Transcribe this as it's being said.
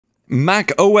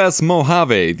MacOS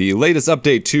Mojave, the latest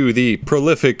update to the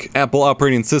prolific Apple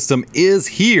operating system, is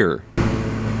here.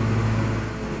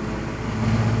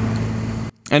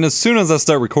 And as soon as I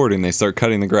start recording, they start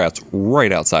cutting the grass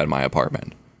right outside my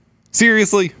apartment.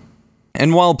 Seriously?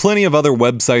 And while plenty of other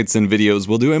websites and videos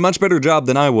will do a much better job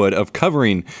than I would of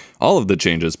covering all of the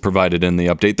changes provided in the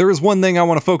update, there is one thing I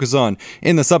want to focus on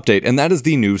in this update, and that is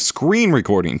the new screen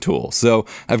recording tool. So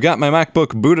I've got my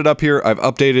MacBook booted up here, I've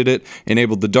updated it,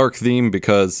 enabled the dark theme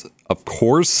because, of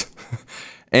course,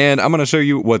 and I'm going to show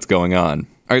you what's going on.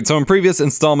 Alright, so in previous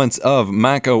installments of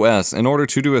macOS, in order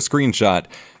to do a screenshot,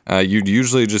 you'd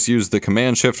usually just use the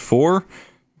Command-Shift-4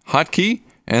 hotkey,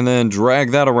 and then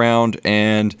drag that around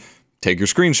and take your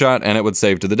screenshot, and it would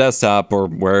save to the desktop or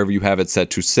wherever you have it set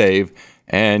to save,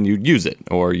 and you'd use it,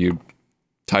 or you'd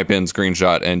type in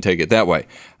screenshot and take it that way.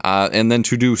 And then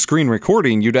to do screen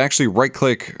recording, you'd actually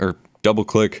right-click or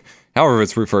double-click, however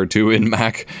it's referred to in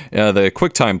Mac, the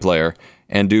QuickTime player,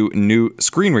 and do new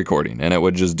screen recording, and it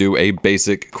would just do a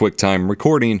basic QuickTime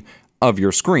recording of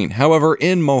your screen. However,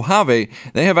 in Mojave,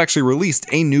 they have actually released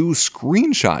a new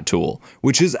screenshot tool,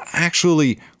 which is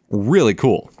actually really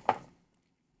cool.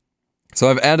 So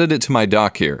I've added it to my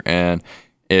dock here, and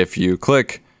if you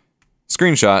click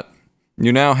screenshot,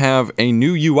 you now have a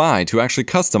new UI to actually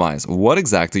customize what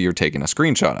exactly you're taking a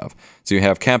screenshot of. So you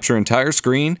have capture entire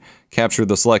screen, capture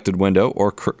the selected window,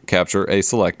 or capture a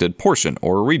selected portion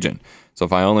or region. So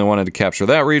if I only wanted to capture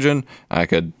that region, I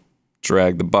could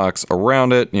drag the box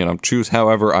around it, choose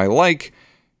however I like,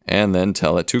 and then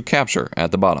tell it to capture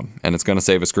at the bottom. And it's going to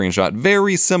save a screenshot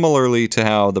very similarly to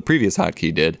how the previous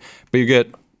hotkey did, but you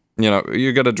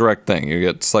get a direct thing. You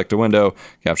get select a window,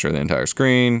 capture the entire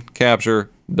screen, capture,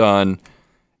 done.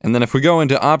 And then if we go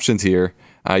into options here,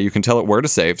 you can tell it where to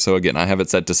save. So again, I have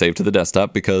it set to save to the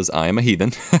desktop because I am a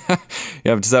heathen. You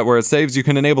have it set where it saves. You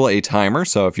can enable a timer.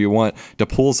 So if you want to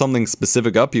pull something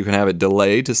specific up, you can have it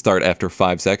delay to start after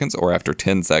 5 seconds or after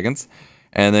 10 seconds.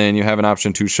 And then you have an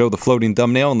option to show the floating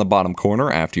thumbnail in the bottom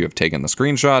corner after you have taken the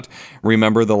screenshot.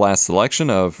 Remember the last selection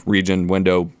of region,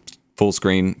 window, full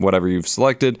screen, whatever you've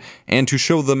selected, and to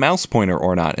show the mouse pointer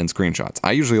or not in screenshots.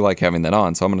 I usually like having that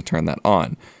on, so I'm going to turn that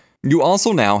on. You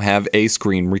also now have a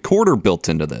screen recorder built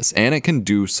into this, and it can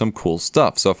do some cool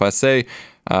stuff. So if I say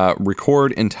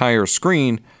record entire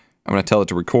screen, I'm going to tell it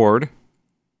to record.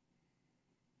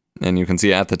 And you can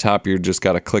see at the top, you just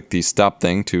got to click the stop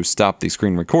thing to stop the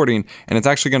screen recording, and it's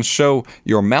actually going to show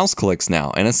your mouse clicks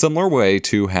now in a similar way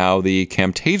to how the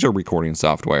Camtasia recording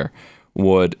software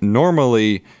would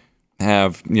normally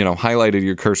have, highlighted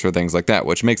your cursor, things like that,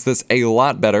 which makes this a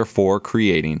lot better for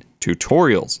creating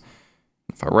tutorials.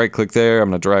 If I right click there, I'm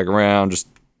going to drag around, just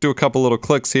do a couple little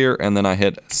clicks here, and then I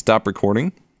hit stop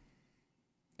recording.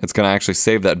 It's going to actually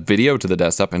save that video to the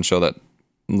desktop and show that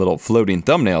little floating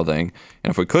thumbnail thing. And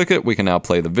if we click it, we can now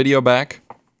play the video back.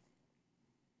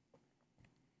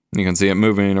 You can see it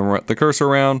moving the cursor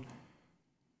around.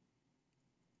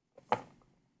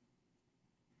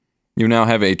 You now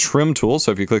have a trim tool,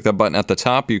 so if you click that button at the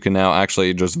top, you can now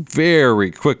actually just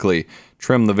very quickly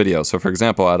trim the video. So for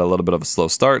example, I had a little bit of a slow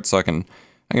start, so I can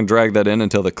drag that in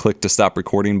until the click to stop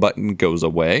recording button goes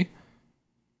away.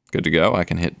 Good to go. I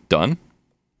can hit done.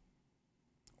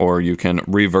 Or you can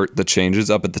revert the changes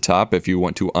up at the top if you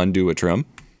want to undo a trim.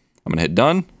 I'm going to hit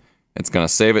done. It's going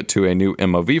to save it to a new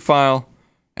MOV file,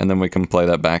 and then we can play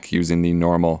that back using the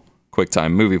normal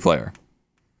QuickTime movie player.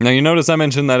 Now you notice I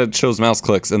mentioned that it shows mouse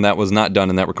clicks, and that was not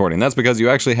done in that recording. That's because you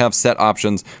actually have set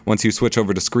options once you switch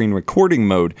over to screen recording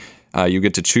mode. You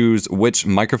get to choose which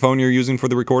microphone you're using for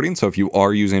the recording. So if you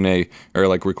are using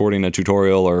recording a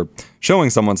tutorial or showing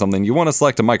someone something, you want to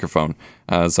select a microphone.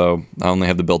 So I only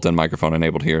have the built-in microphone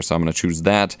enabled here, so I'm going to choose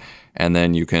that. And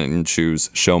then you can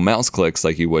choose show mouse clicks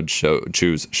like you would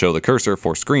choose show the cursor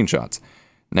for screenshots.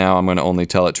 Now I'm going to only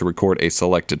tell it to record a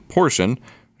selected portion,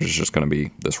 which is just going to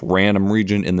be this random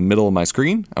region in the middle of my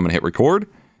screen. I'm going to hit record.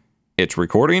 It's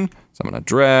recording. So I'm going to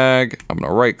drag. I'm going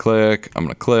to right click. I'm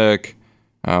going to click.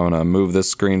 I'm going to move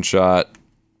this screenshot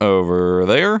over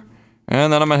there.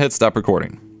 And then I'm going to hit stop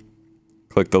recording.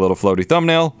 Click the little floaty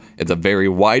thumbnail. It's a very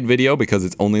wide video because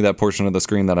it's only that portion of the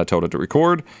screen that I told it to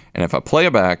record. And if I play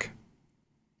it back,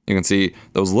 you can see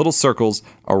those little circles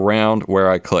around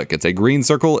where I click. It's a green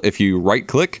circle if you right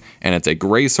click, and it's a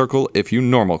gray circle if you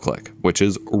normal click, which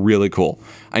is really cool.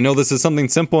 I know this is something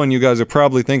simple, and you guys are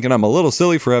probably thinking I'm a little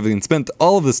silly for having spent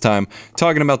all of this time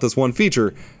talking about this one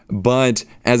feature, But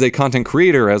as a content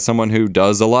creator, as someone who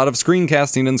does a lot of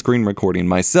screencasting and screen recording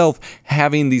myself,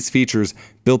 having these features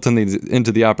built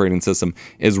into the operating system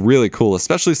is really cool,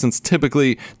 especially since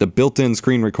typically the built-in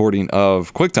screen recording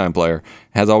of QuickTime Player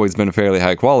has always been fairly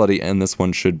high quality, and this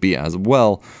one should be as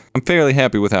well. I'm fairly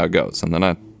happy with how it goes, and then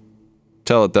I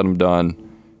tell it that I'm done,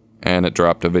 and it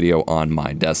dropped a video on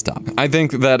my desktop. I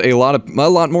think that a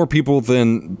lot more people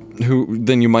than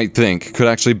you might think could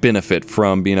actually benefit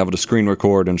from being able to screen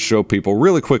record and show people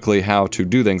really quickly how to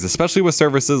do things, especially with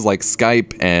services like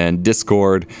Skype and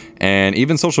Discord and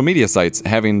even social media sites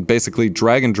having basically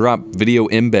drag and drop video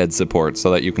embed support so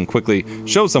that you can quickly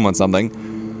show someone something.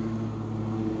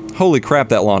 Holy crap,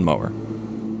 that lawnmower.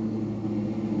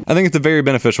 I think it's a very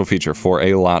beneficial feature for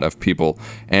a lot of people,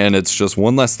 and it's just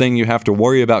one less thing you have to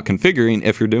worry about configuring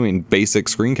if you're doing basic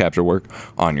screen capture work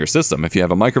on your system. If you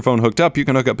have a microphone hooked up, you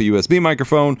can hook up a USB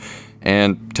microphone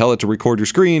and tell it to record your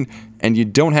screen, and you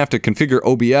don't have to configure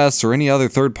OBS or any other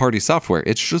third-party software.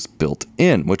 It's just built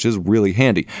in, which is really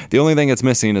handy. The only thing it's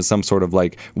missing is some sort of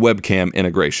like webcam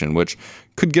integration, which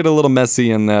could get a little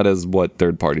messy, and that is what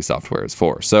third-party software is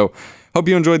for. So hope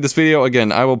you enjoyed this video.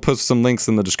 Again, I will put some links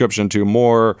in the description to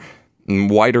more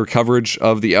wider coverage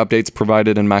of the updates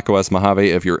provided in macOS Mojave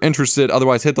if you're interested.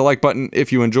 Otherwise, hit the like button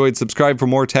if you enjoyed. Subscribe for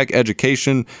more tech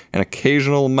education and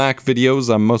occasional Mac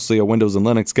videos. I'm mostly a Windows and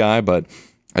Linux guy, but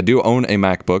I do own a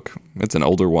MacBook. It's an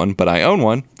older one, but I own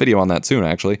one. Video on that soon,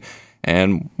 actually,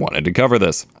 and wanted to cover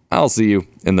this. I'll see you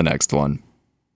in the next one.